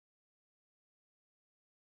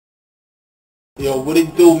Yo, what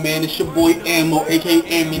it do, man? It's your boy A.M.M.O,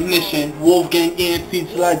 aka Ammunition, Wolfgang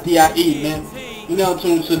NT/DIE, man. You know I'm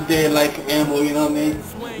tuning to the day like A.M.M.O, you know what I mean?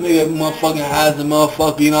 Nigga motherfucking highs a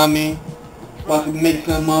motherfucker, you know what I mean? About to make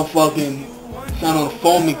some motherfucking sound on the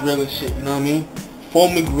foaming grill and shit, you know what I mean?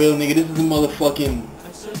 Foaming grill, nigga, this is a motherfucking,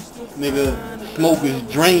 nigga, smoker's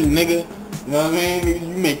dream, nigga. You know what I mean?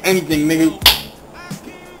 You make anything, nigga,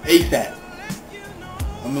 ASAP.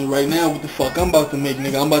 I mean, right now, what the fuck I'm about to make,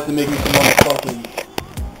 nigga? I'm about to make me some motherfucking,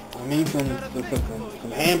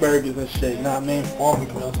 some hamburgers and shit, you know what I mean? Foaming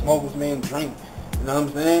grill, smoker's man drink, you know what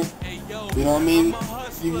I'm saying? You know what I mean?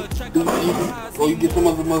 Or you get some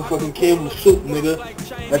other motherfucking Campbell soup, nigga.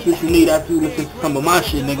 That's what you need after you listen to some of my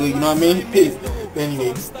shit, nigga, you know what I mean?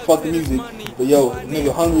 Anyway, fuck the music. But yo,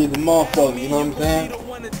 nigga hungry as a motherfucker, you know what I'm saying?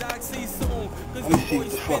 Let me see what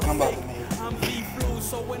the fuck I'm about to make.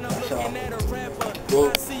 That's all. Well,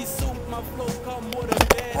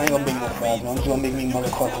 I ain't gonna make no fries, man. I'm just gonna make me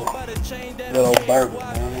motherfucker little burger,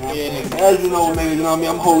 man. Yeah, nigga. As you know, man, you know what I mean?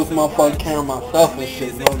 I'm holding this motherfucking camera myself and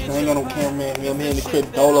shit, you know what I'm saying? I ain't got no cameraman, you know what I mean? In the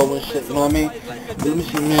crib dolo and shit, you know what I mean? But let me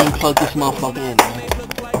see, man, plug this motherfucker in, man.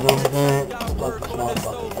 You know what I'm saying? Plug this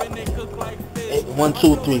motherfucker in. 1,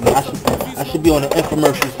 2, 3, man. I should be on the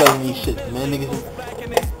infomercial selling these shit, man. Niggas, you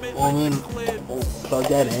know what I mean? Plug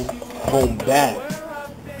that in. Boom, back.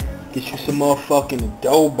 Get you some motherfucking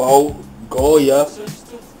adobo, Goya. You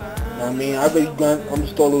know what I mean? I already done, I'm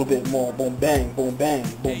just throw a little bit more. Boom, bang, boom, bang,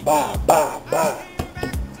 boom, ba, ba, ba.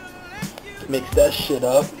 Mix that shit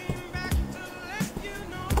up.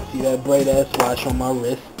 See that bright ass watch on my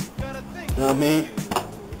wrist. You know what I mean?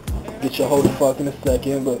 Get your whole fuck in a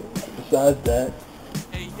second, but besides that,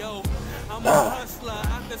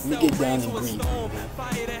 let me get down and greet.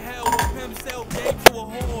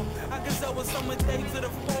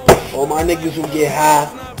 All my niggas who get high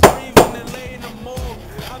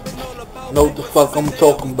know what the fuck I'm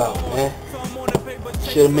talking about, man.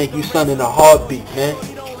 Shit'll make you something in a heartbeat, man.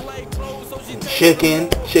 Chicken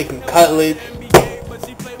cutlets,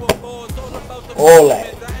 all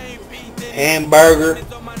that. Hamburger,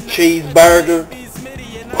 cheeseburger.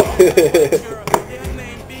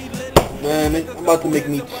 Man, I'm about to make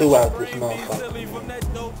me 2 out this motherfucker.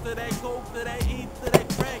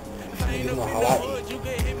 You know how I eat.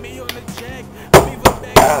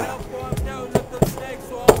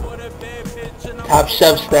 Top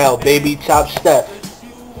chef style, baby, top chef.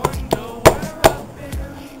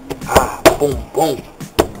 Boom, boom,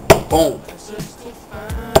 boom.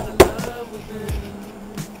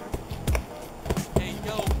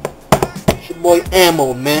 It's your boy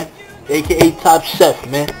A.M.M.O, man, aka Top Chef,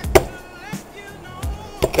 man.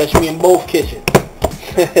 Catch me in both kitchens.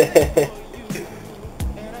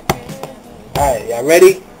 Alright, y'all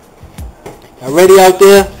ready? Y'all ready out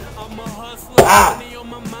there?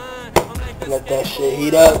 Let that shit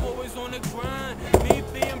heat up.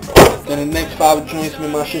 Then the next 5 joints,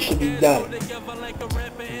 man, my shit should be done.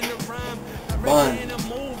 Bun.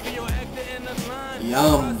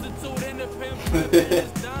 Yum.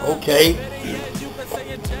 Okay.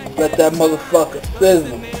 Let that motherfucker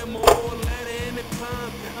sizzle.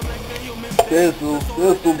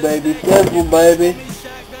 Sizzle, baby. Sizzle, baby.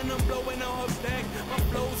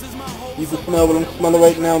 You can smell what I'm smelling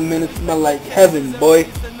right now, man. It smells like heaven, boy.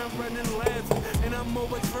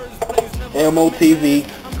 AmmoT.V,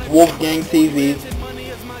 Wolfgang TV,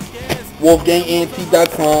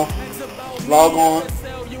 WolfgangNT.com. Log on.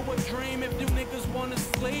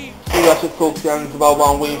 See what I should focus on is about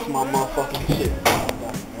while I'm waiting for my motherfucking shit.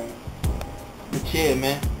 But yeah,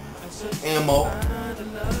 man. A.M.M.O,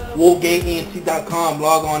 WolfgangNT.com.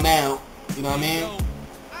 Log on now. You know what I mean?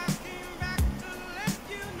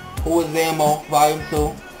 Who is A.M.M.O? Volume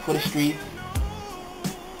 2 for the streets.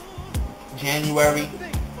 January.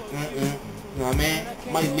 You know what I mean?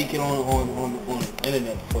 Might leak it on the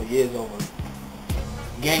internet for years over.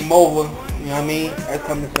 Game over. You know what I mean? That's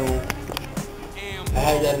coming soon. I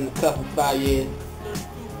had that in the cup for 5 years.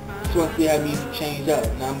 Just want to see how music change up.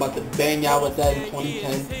 Now I'm about to bang y'all with that in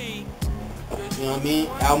 2010. You know what I mean?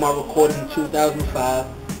 Album I recorded in 2005.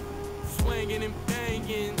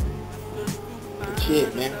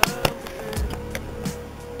 Shit, man.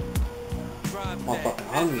 Motherfucking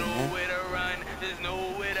hungry, man.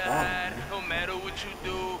 No matter what you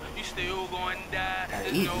do, you still going to die.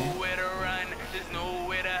 There's nowhere to run, there's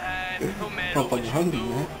nowhere to hide. No matter what you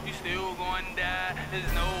do, you still going to die.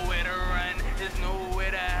 There's nowhere to run, there's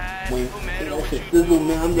nowhere to hide. No matter what you do,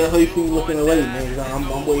 man, I'm just how you feel looking away, man.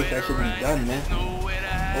 I'm waiting for that shit to be done, man.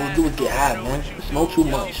 All I do is get high, man. Smoke too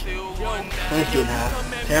much. Friends getting high.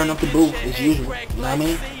 Tearing up the booth as usual. You know what I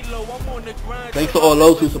mean? Thanks to all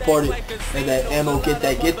those who supported and that A.M.M.O get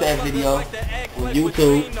that video on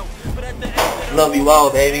YouTube. Love you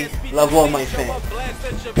all, baby. Love all my fans.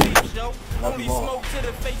 Love you all.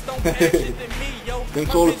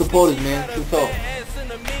 Thanks to all the supporters, man. True talk.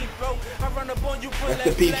 Rest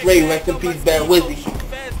in peace, Ray. Rest in peace, Bad Wizzy.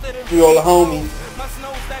 Free all the homies.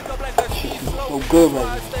 Shit is so good right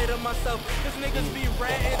now.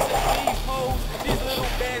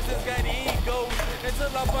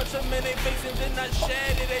 Until I punch them in their face and then I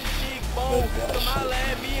shatter their cheekbones. Come holla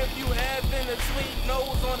at me if you having a sweet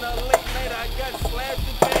nose. On a late night I got slapped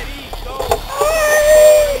and that ego.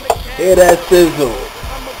 Hear that sizzle.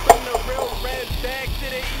 I'ma bring the real red back to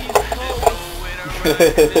the East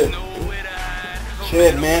Coast.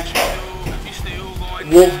 Shit, man.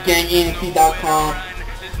 WolfgangENT.com,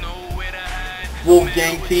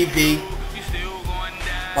 Wolfgang.TV.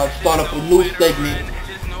 I'll start up a new segment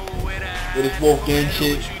with this Wolfgang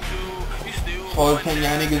shit. As far as y'all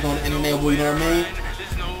niggas on the internet, you know what I mean?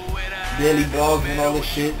 Daily blogs and all this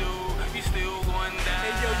shit.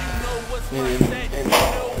 And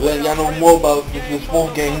let y'all know more about this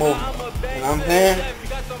Wolfgang movement. You know what I'm saying?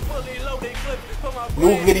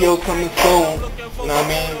 New videos coming soon. You know what I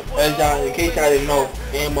mean? As y'all, in case y'all didn't know,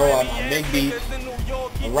 A.M.M.O, I make beats, I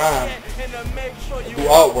rhyme, I do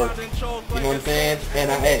artwork, you know what I'm saying,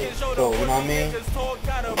 and I edit, so, you know what I mean, a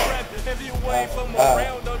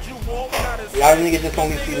lot of niggas just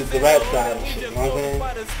only see the rap side and shit, you know what I'm saying,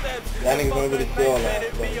 y'all niggas don't really see all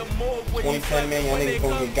that, but 2010, man, y'all niggas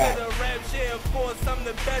gonna get got,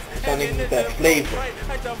 y'all niggas with that flavor,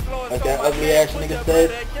 like that ugly ass nigga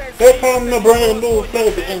said, here come the brand new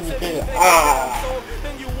flavor,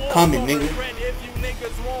 coming, nigga.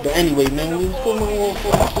 But anyway, man, we just put my own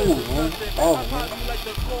fucking food, man. Oh, man.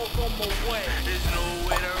 There's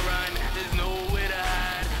nowhere to run, there's nowhere to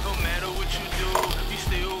hide. No matter what you do, you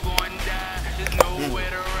still going to die. There's nowhere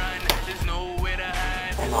to run, there's nowhere to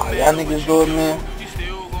hide. Nah, y'all niggas good, man.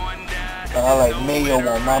 But I like mayo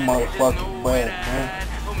on my motherfucking bread, man.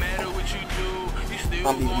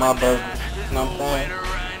 I'm eating my burgers, you know what I'm saying?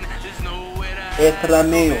 Extra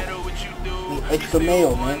mayo. Extra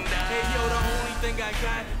mayo, man.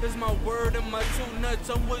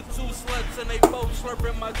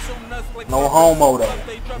 No homo though.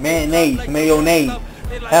 Mayonnaise, mayonnaise,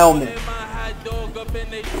 helmet.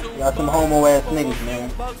 Y'all some homo ass niggas, man.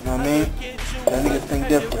 You know what I mean? That niggas think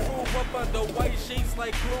different.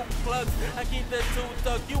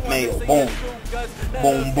 Mayo, boom.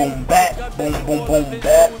 Boom, boom, back. Boom, boom, boom,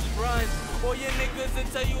 back. All your niggas will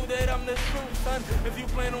tell you that I'm the truth, son. If you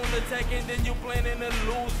plan on attacking, then you planning to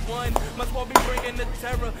lose one. Must well be bringing the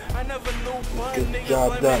terror. I never knew fun.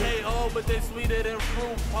 Niggas claiming they all, but they sweeter than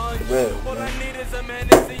fruit punch. All I need is a man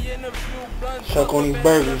to see in a few blunts. Chuck on these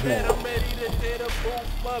burgers now.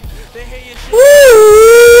 They hear your shit.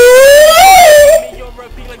 You're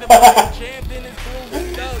repeat like the champ, then it's blue.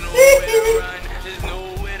 There's nowhere to run, there's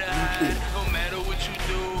nowhere to hide. No matter what you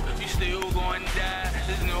do, you still going to die.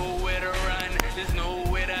 There's nowhere to run, there's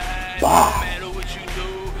nowhere to hide. No matter what you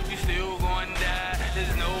do, you still going to die.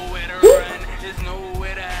 There's nowhere to run, there's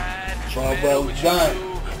nowhere to hide. No matter what you do,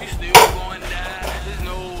 you still going to die. There's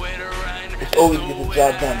nowhere to run. It's always get the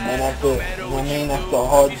job done, man. That's it. You know what I mean? That's a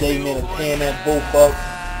hard day, man, of tearing that booth up.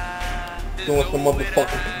 Doing some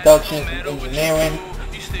motherfucking production, some engineering,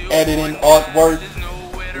 editing, artwork.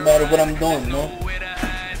 No matter what I'm doing, man.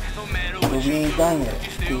 But we ain't done yet,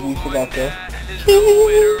 because we forgot that. I'm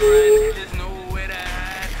hungry, man.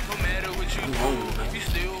 You hungry?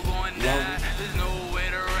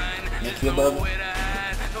 Make you a burger?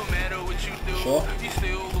 Sure?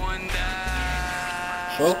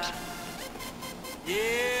 Sure?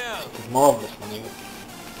 Yeah. It's marvelous, my nigga.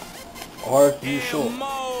 Or if you sure.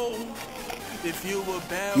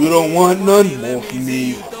 You don't want none more from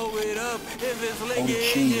me. Oh,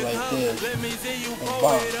 cheese right there. That's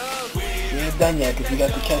bomb. We ain't done yet because we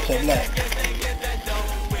got the ketchup left.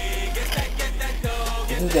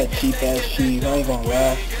 This is that cheap ass cheese, I ain't gonna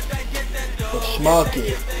lie. But smoke it.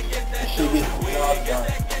 It should get the job done.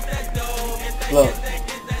 Look.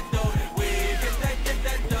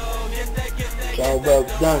 Job well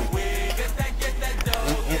done.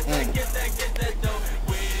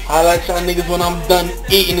 I like y'all niggas when I'm done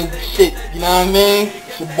eating and shit, you know what I mean?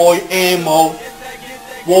 It's your boy A.M.M.O.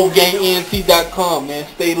 WolfgangENT.com, man.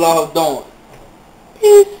 Stay logged on.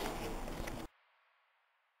 Peace.